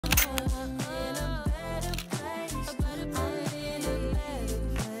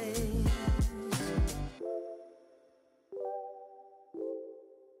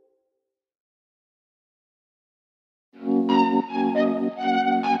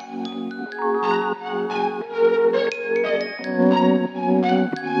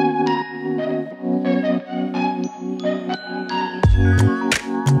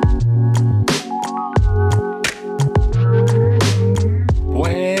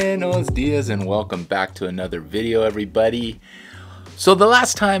dias and welcome back to another video, everybody. So the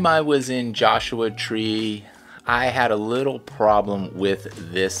last time I was in Joshua Tree, I had a little problem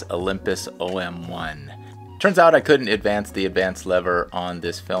with this Olympus OM1. Turns out I couldn't advance the advance lever on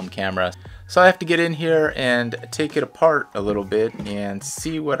this film camera, so I have to get in here and take it apart a little bit and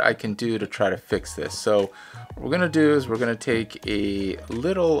see what I can do to try to fix this. So what we're gonna do is we're gonna take a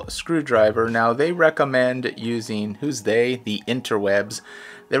little screwdriver. Now they recommend using, who's they? The interwebs.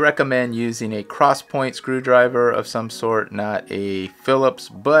 They recommend using a cross-point screwdriver of some sort, not a Phillips,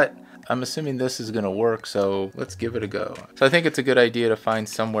 but I'm assuming this is gonna work, so let's give it a go. So I think it's a good idea to find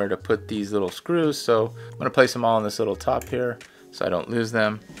somewhere to put these little screws, so I'm gonna place them all on this little top here so I don't lose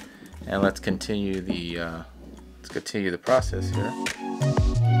them. And let's continue the process here.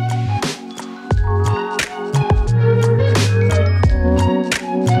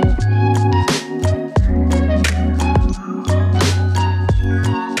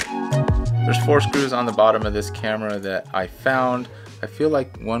 There's 4 screws on the bottom of this camera that I found. I feel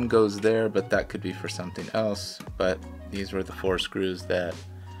like one goes there, but that could be for something else. But these were the 4 screws that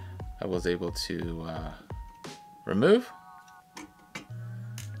I was able to remove.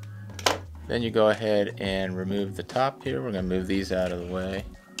 Then you go ahead and remove the top here. We're going to move these out of the way.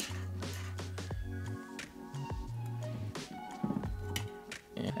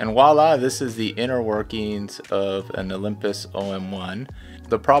 And voila, this is the inner workings of an Olympus OM1.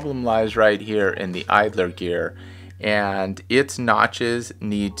 The problem lies right here in the idler gear, and its notches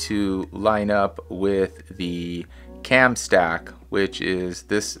need to line up with the cam stack, which is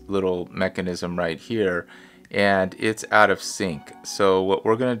this little mechanism right here, and it's out of sync. So what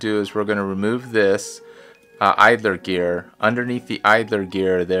we're going to do is we're going to remove this idler gear. Underneath the idler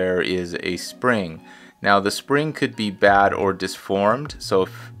gear there is a spring. Now the spring could be bad or disformed, so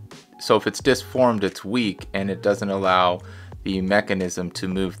if it's disformed, it's weak and it doesn't allow the mechanism to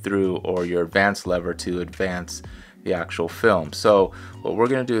move through, or your advance lever to advance the actual film. So what we're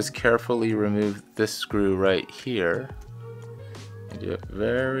going to do is carefully remove this screw right here, and do it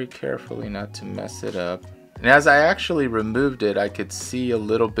very carefully not to mess it up. And as I actually removed it, I could see a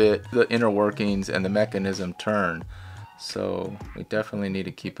little bit the inner workings and the mechanism turn. So we definitely need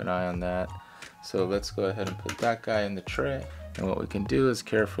to keep an eye on that. So let's go ahead and put that guy in the tray. And what we can do is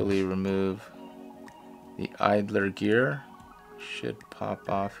carefully remove the idler gear. Should pop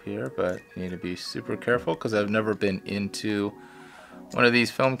off here, but you need to be super careful because I've never been into one of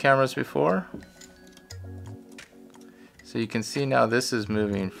these film cameras before. So you can see now this is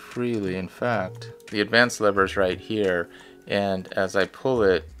moving freely. In fact, the advance lever is right here, and as I pull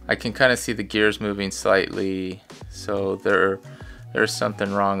it, I can kind of see the gears moving slightly. So there's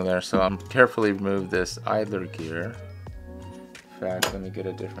something wrong there. So I'm carefully remove this idler gear. In fact, let me get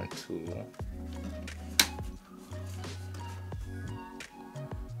a different tool.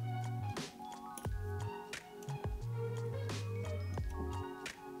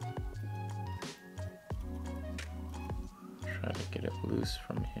 Try to get it loose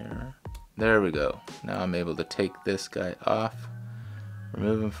from here. There we go. Now I'm able to take this guy off.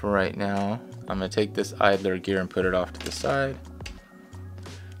 Remove him for right now. I'm going to take this idler gear and put it off to the side.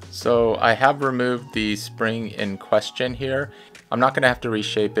 So I have removed the spring in question here. I'm not going to have to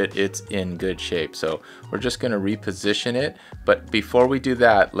reshape it. It's in good shape. So we're just going to reposition it. But before we do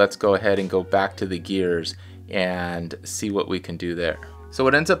that, let's go ahead and go back to the gears and see what we can do there. So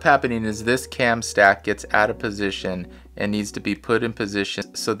what ends up happening is this cam stack gets out of position and needs to be put in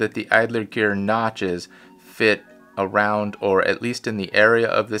position so that the idler gear notches fit around, or at least in the area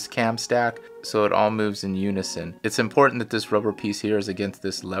of this cam stack, so it all moves in unison. It's important that this rubber piece here is against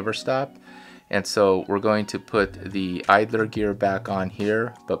this lever stop, and so we're going to put the idler gear back on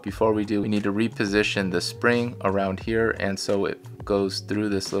here, but before we do, we need to reposition the spring around here, and so it goes through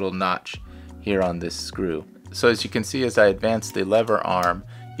this little notch here on this screw. So as you can see, as I advance the lever arm,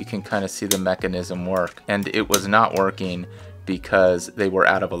 you can kind of see the mechanism work, and it was not working because they were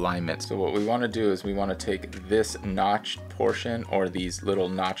out of alignment. So what we want to do is we want to take this notched portion, or these little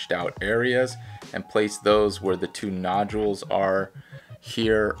notched out areas, and place those where the 2 nodules are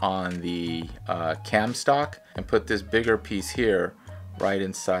here on the cam stock, and put this bigger piece here right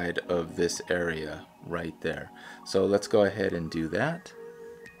inside of this area right there. So let's go ahead and do that.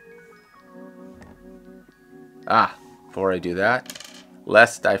 Before I do that,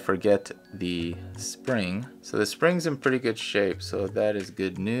 lest I forget the spring. So the spring's in pretty good shape, so that is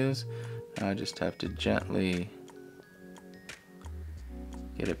good news. I just have to gently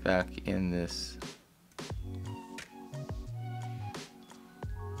get it back in this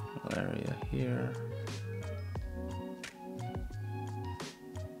area here.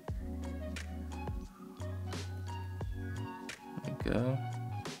 There we go.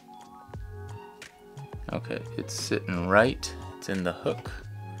 Okay, it's sitting right. It's in the hook.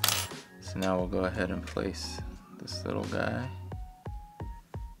 So now we'll go ahead and place this little guy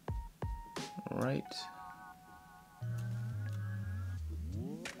right.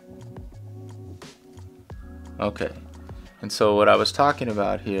 Okay, and so what I was talking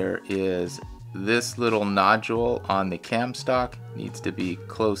about here is this little nodule on the cam stock needs to be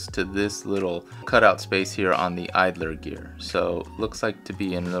close to this little cutout space here on the idler gear. So looks like to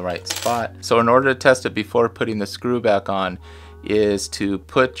be in the right spot. So in order to test it before putting the screw back on is to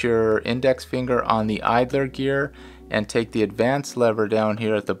put your index finger on the idler gear and take the advance lever down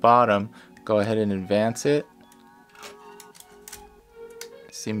here at the bottom. Go ahead and advance it.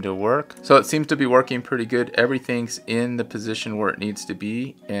 Seem to work. So it seems to be working pretty good. Everything's in the position where it needs to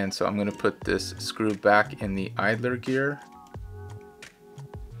be, and so I'm going to put this screw back in the idler gear.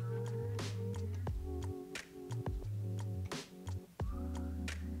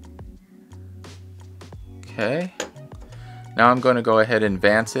 Okay, now I'm going to go ahead and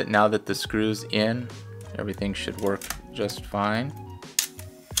advance it. Now that the screw's in, everything should work just fine.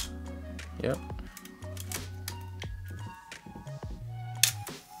 Yep.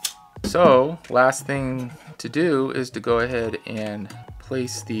 So last thing to do is to go ahead and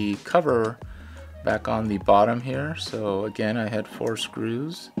place the cover back on the bottom here. So again, I had 4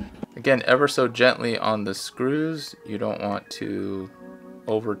 screws. Again, ever so gently on the screws. You don't want to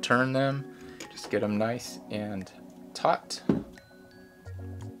overturn them. Just get them nice and taut.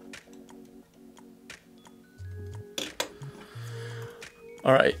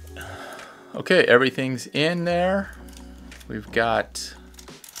 All right. Okay, everything's in there. We've got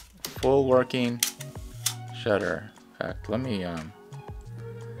full working shutter. In fact, let me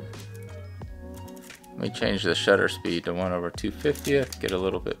change the shutter speed to 1/250th, get a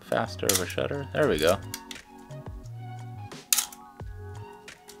little bit faster of a shutter. There we go.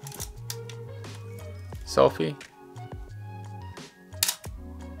 Selfie.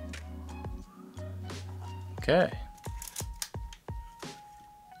 Okay.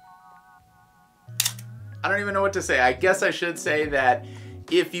 I don't even know what to say. I guess I should say that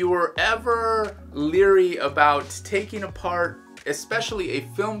if you were ever leery about taking apart, especially a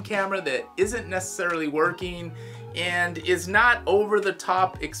film camera that isn't necessarily working and is not over the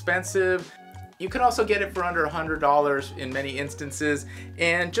top expensive, you can also get it for under $100 in many instances,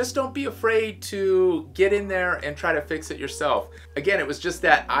 and just don't be afraid to get in there and try to fix it yourself. Again, it was just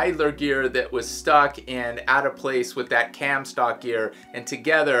that idler gear that was stuck and out of place with that cam stock gear, and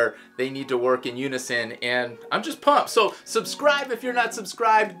together they need to work in unison, and I'm just pumped. So subscribe if you're not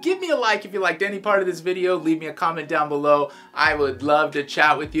subscribed. Give me a like if you liked any part of this video. Leave me a comment down below. I would love to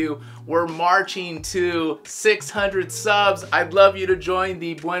chat with you. We're marching to 600 subs. I'd love you to join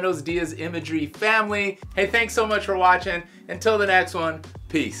the Buenos Dias Imagery family. Hey, thanks so much for watching. Until the next one,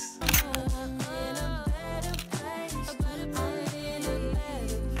 peace.